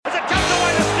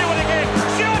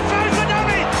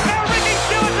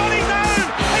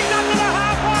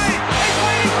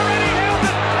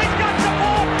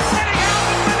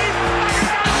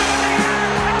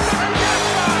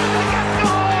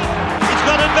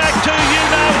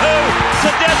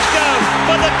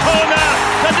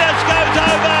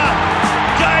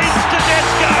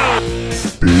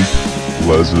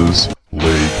Les's League.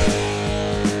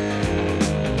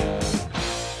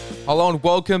 Hello and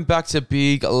welcome back to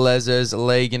Big Les's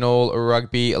League and All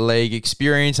Rugby League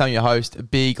Experience. I'm your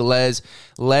host, Big Les.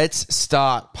 Let's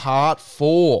start part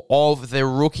 4 of the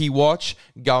Rookie Watch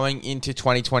going into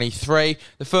 2023.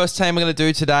 The first team we're going to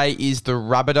do today is the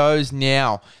Rabbitohs.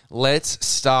 Now, let's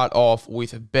start off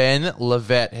with Ben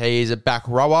Levett. He is a back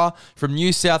rower from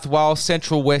New South Wales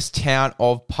Central West town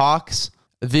of Parkes.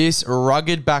 This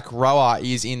rugged back rower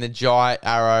is in the Jai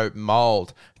Arrow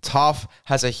mould. Tough,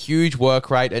 has a huge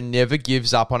work rate and never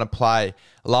gives up on a play.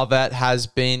 Lovett has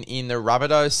been in the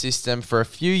Rabbitohs system for a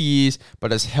few years,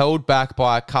 but is held back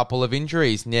by a couple of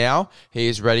injuries. Now, he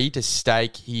is ready to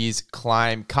stake his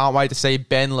claim. Can't wait to see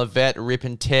Ben Levett rip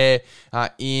and tear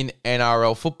in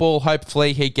NRL football.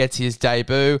 Hopefully, he gets his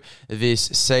debut this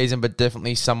season, but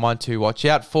definitely someone to watch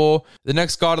out for. The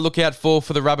next guy to look out for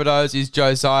the Rabbitohs is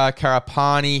Josiah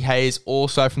Karapani. He is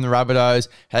also from the Rabbitohs.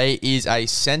 He is a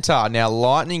centre. Now,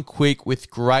 lightning quick with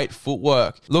great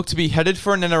footwork. Looked to be headed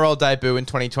for an NRL debut in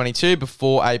 2022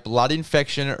 before a blood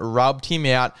infection rubbed him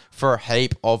out for a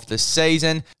heap of the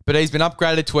season, but he's been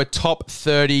upgraded to a top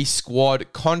 30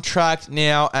 squad contract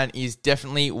now and is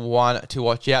definitely one to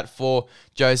watch out for.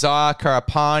 Josiah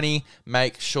Karapani,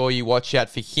 make sure you watch out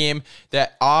for him. There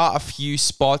are a few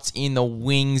spots in the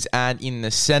wings and in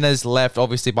the centres left,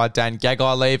 obviously by Dane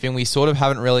Gagai leaving. We sort of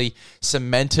haven't really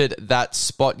cemented that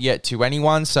spot yet to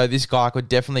anyone, so this guy could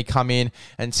definitely come in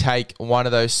and take one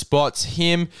of those spots.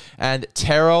 Him and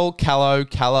Terrell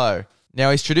Callo. Now,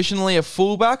 he's traditionally a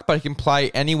fullback, but he can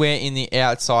play anywhere in the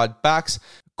outside backs.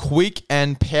 Quick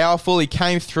and powerful. He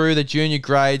came through the junior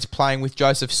grades playing with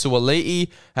Joseph Suaalii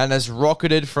and has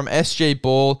rocketed from SG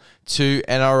Ball to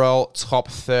NRL top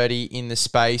 30 in the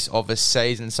space of a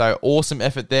season. So awesome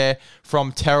effort there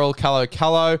from Terrell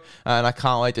Callo, and I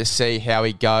can't wait to see how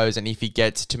he goes and if he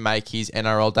gets to make his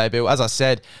NRL debut. As I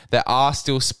said, there are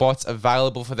still spots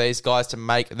available for these guys to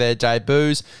make their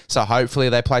debuts, so hopefully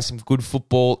they play some good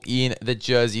football in the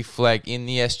Jersey Flegg, in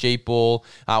the SG Ball,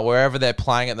 wherever they're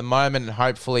playing at the moment, and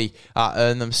hopefully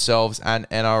earn themselves an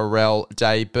NRL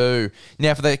debut.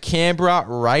 Now, for the Canberra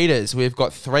Raiders, we've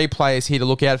got 3 players here to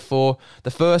look out for. The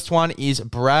first one is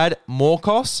Brad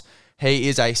Morcos. He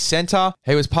is a centre.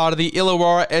 He was part of the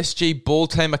Illawarra SG Ball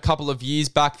team a couple of years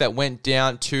back that went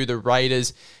down to the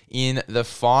Raiders in the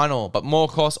final. But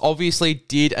Morcos obviously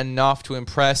did enough to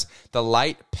impress the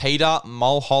late Peter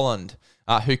Mulholland,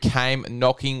 who came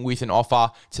knocking with an offer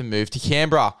to move to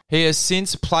Canberra. He has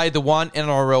since played the one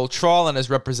NRL trial and has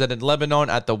represented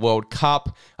Lebanon at the World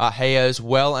Cup. He is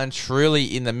well and truly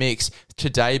in the mix to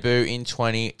debut in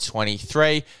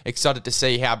 2023. Excited to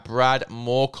see how Brad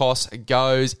Morcos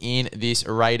goes in this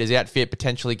Raiders outfit,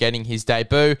 potentially getting his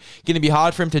debut. Going to be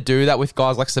hard for him to do that with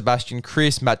guys like Sebastian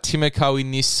Kris, Matt Timoko in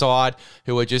this side,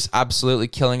 who are just absolutely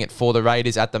killing it for the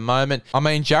Raiders at the moment. I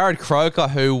mean, Jared Croker,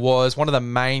 who was one of the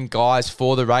main guys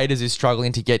for the Raiders, is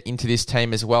struggling to get into this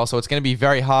team as well. So it's going to be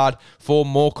very hard for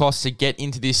Morcos to get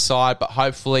into this side, but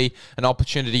hopefully an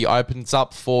opportunity opens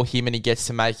up for him and he gets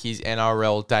to make his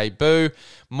NRL debut.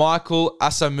 Michael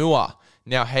Asamoah.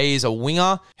 Now, he is a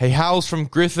winger. He hails from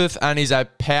Griffith and is a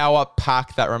power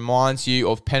pack that reminds you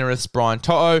of Penrith's Brian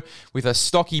To'o with a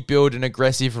stocky build and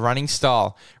aggressive running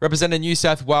style. Represented New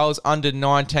South Wales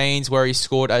under-19s where he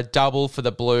scored a double for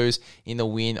the Blues in the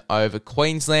win over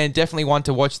Queensland. Definitely one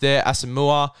to watch there,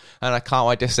 Asamoah, and I can't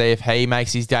wait to see if he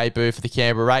makes his debut for the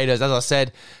Canberra Raiders. As I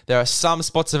said, there are some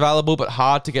spots available, but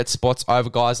hard to get spots over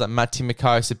guys like Matt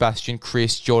Timoko, Sebastian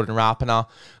Kris, Jordan Rapana.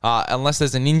 Unless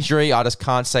there's an injury, I just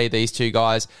can't see these two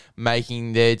guys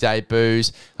making their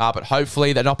debuts, but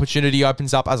hopefully that opportunity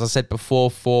opens up, as I said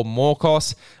before, for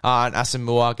Morcos, and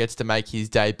Asamoah gets to make his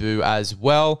debut as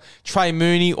well. Trey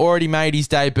Mooney already made his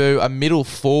debut, a middle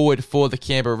forward for the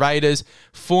Canberra Raiders,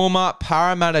 former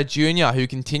Parramatta junior who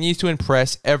continues to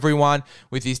impress everyone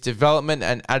with his development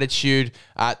and attitude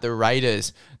at the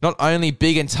Raiders. Not only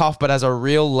big and tough, but has a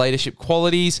real leadership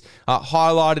qualities,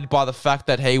 highlighted by the fact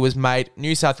that he was made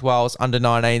New South Wales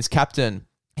under-19s captain.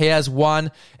 He has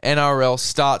one NRL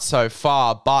start so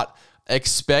far, but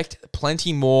expect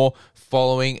plenty more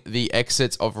following the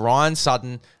exits of Ryan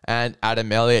Sutton and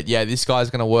Adam Elliott. Yeah, this guy's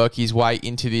going to work his way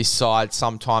into this side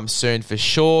sometime soon for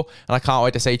sure. And I can't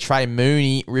wait to see Trey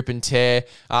Mooney rip and tear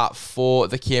for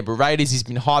the Canberra Raiders. He's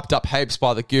been hyped up heaps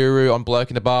by the Guru on Bloke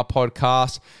in a Bar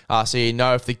podcast. So you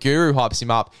know if the Guru hypes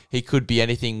him up, he could be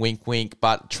anything, wink, wink.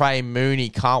 But Trey Mooney,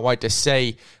 can't wait to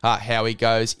see how he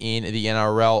goes in the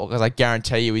NRL, because I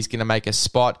guarantee you he's going to make a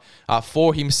spot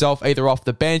for himself either off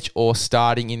the bench or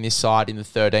starting in this side in the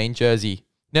 13 jersey.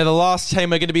 Now, the last team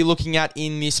we're going to be looking at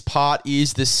in this part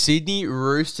is the Sydney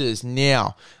Roosters.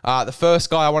 Now, the first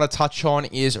guy I want to touch on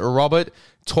is Robert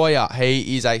Toya.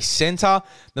 He is a centre,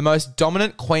 the most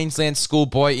dominant Queensland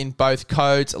schoolboy in both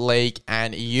codes, league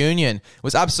and union.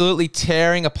 Was absolutely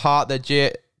tearing apart the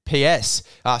GPS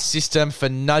system for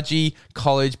Nudgee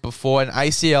College before an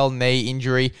ACL knee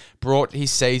injury brought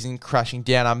his season crashing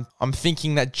down. I'm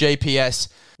thinking that GPS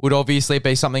would obviously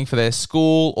be something for their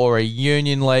school or a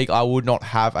union league. I would not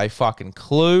have a fucking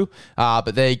clue.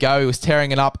 But there you go. He was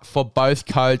tearing it up for both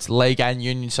codes, league and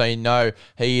union, so you know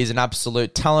he is an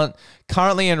absolute talent.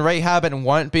 Currently in rehab and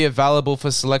won't be available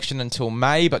for selection until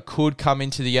May, but could come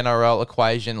into the NRL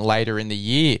equation later in the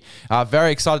year.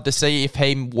 Very excited to see if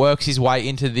he works his way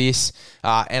into this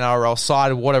NRL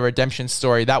side. What a redemption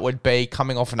story that would be,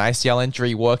 coming off an ACL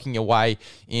injury, working your way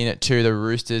into the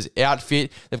Roosters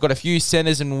outfit. They've got a few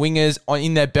centres and wingers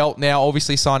in their belt now,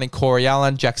 obviously signing Corey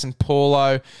Allen, Jackson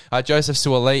Paulo, Joseph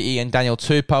Suaalii and Daniel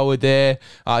Tupou were there.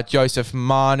 Joseph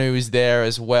Manu is there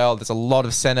as well. There's a lot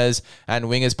of centres and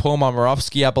wingers. Paul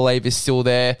Momirovski, I believe, is still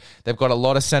there. They've got a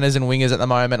lot of centres and wingers at the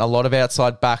moment, a lot of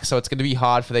outside backs, so it's going to be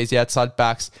hard for these outside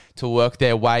backs to work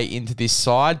their way into this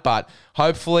side, but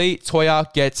hopefully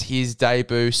Toya gets his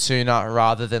debut sooner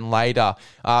rather than later.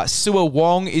 Sua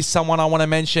Wong is someone I want to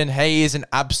mention. He is an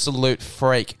absolute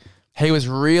freak. He was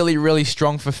really, really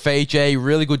strong for Fiji,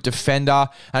 really good defender,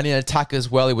 and in attack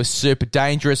as well, he was super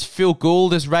dangerous. Phil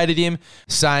Gould has rated him,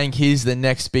 saying he's the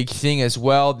next big thing as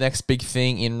well, next big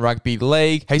thing in rugby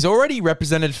league. He's already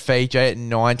represented Fiji at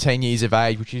 19 years of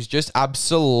age, which is just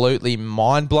absolutely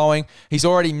mind-blowing. He's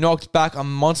already knocked back a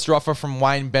monster offer from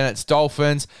Wayne Bennett's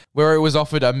Dolphins, where it was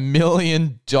offered $1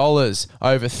 million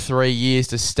over 3 years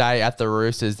to stay at the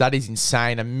Roosters. That is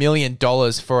insane. $1 million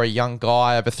for a young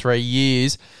guy over 3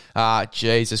 years.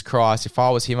 Jesus Christ, if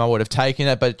I was him, I would have taken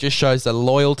it, but it just shows the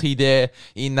loyalty there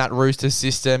in that Rooster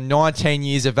system. 19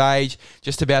 years of age,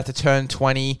 just about to turn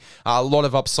 20. A lot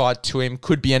of upside to him.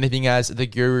 Could be anything, as the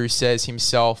guru says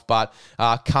himself, but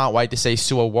can't wait to see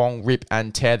Sua Wong rip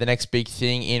and tear the next big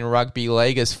thing in rugby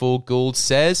league, as Phil Gould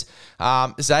says.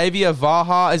 Xavier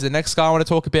Vaha is the next guy I want to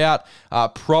talk about.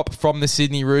 Prop from the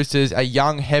Sydney Roosters, a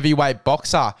young heavyweight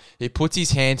boxer who puts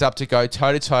his hands up to go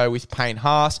toe-to-toe with Payne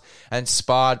Haas and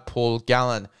sparred Paul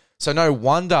Gallen. So no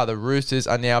wonder the Roosters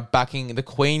are now backing the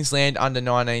Queensland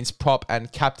under-19s prop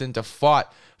and captain to fight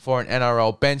for an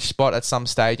NRL bench spot at some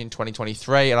stage in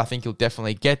 2023, and I think he'll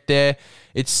definitely get there.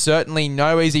 It's certainly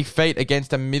no easy feat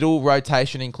against a middle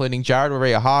rotation, including Jared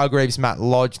Waerea-Hargreaves, Matt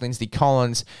Lodge, Lindsay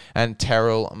Collins, and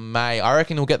Terrell May. I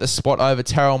reckon he'll get the spot over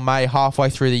Terrell May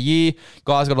halfway through the year.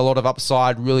 Guy's got a lot of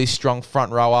upside, really strong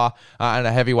front rower, and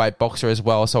a heavyweight boxer as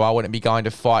well, so I wouldn't be going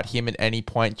to fight him at any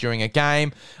point during a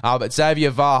game. But Xavier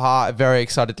Vaha, very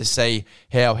excited to see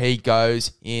how he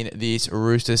goes in this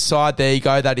Roosters side. There you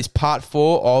go. That is part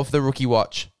 4 of the Rookie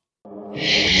Watch.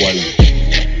 One.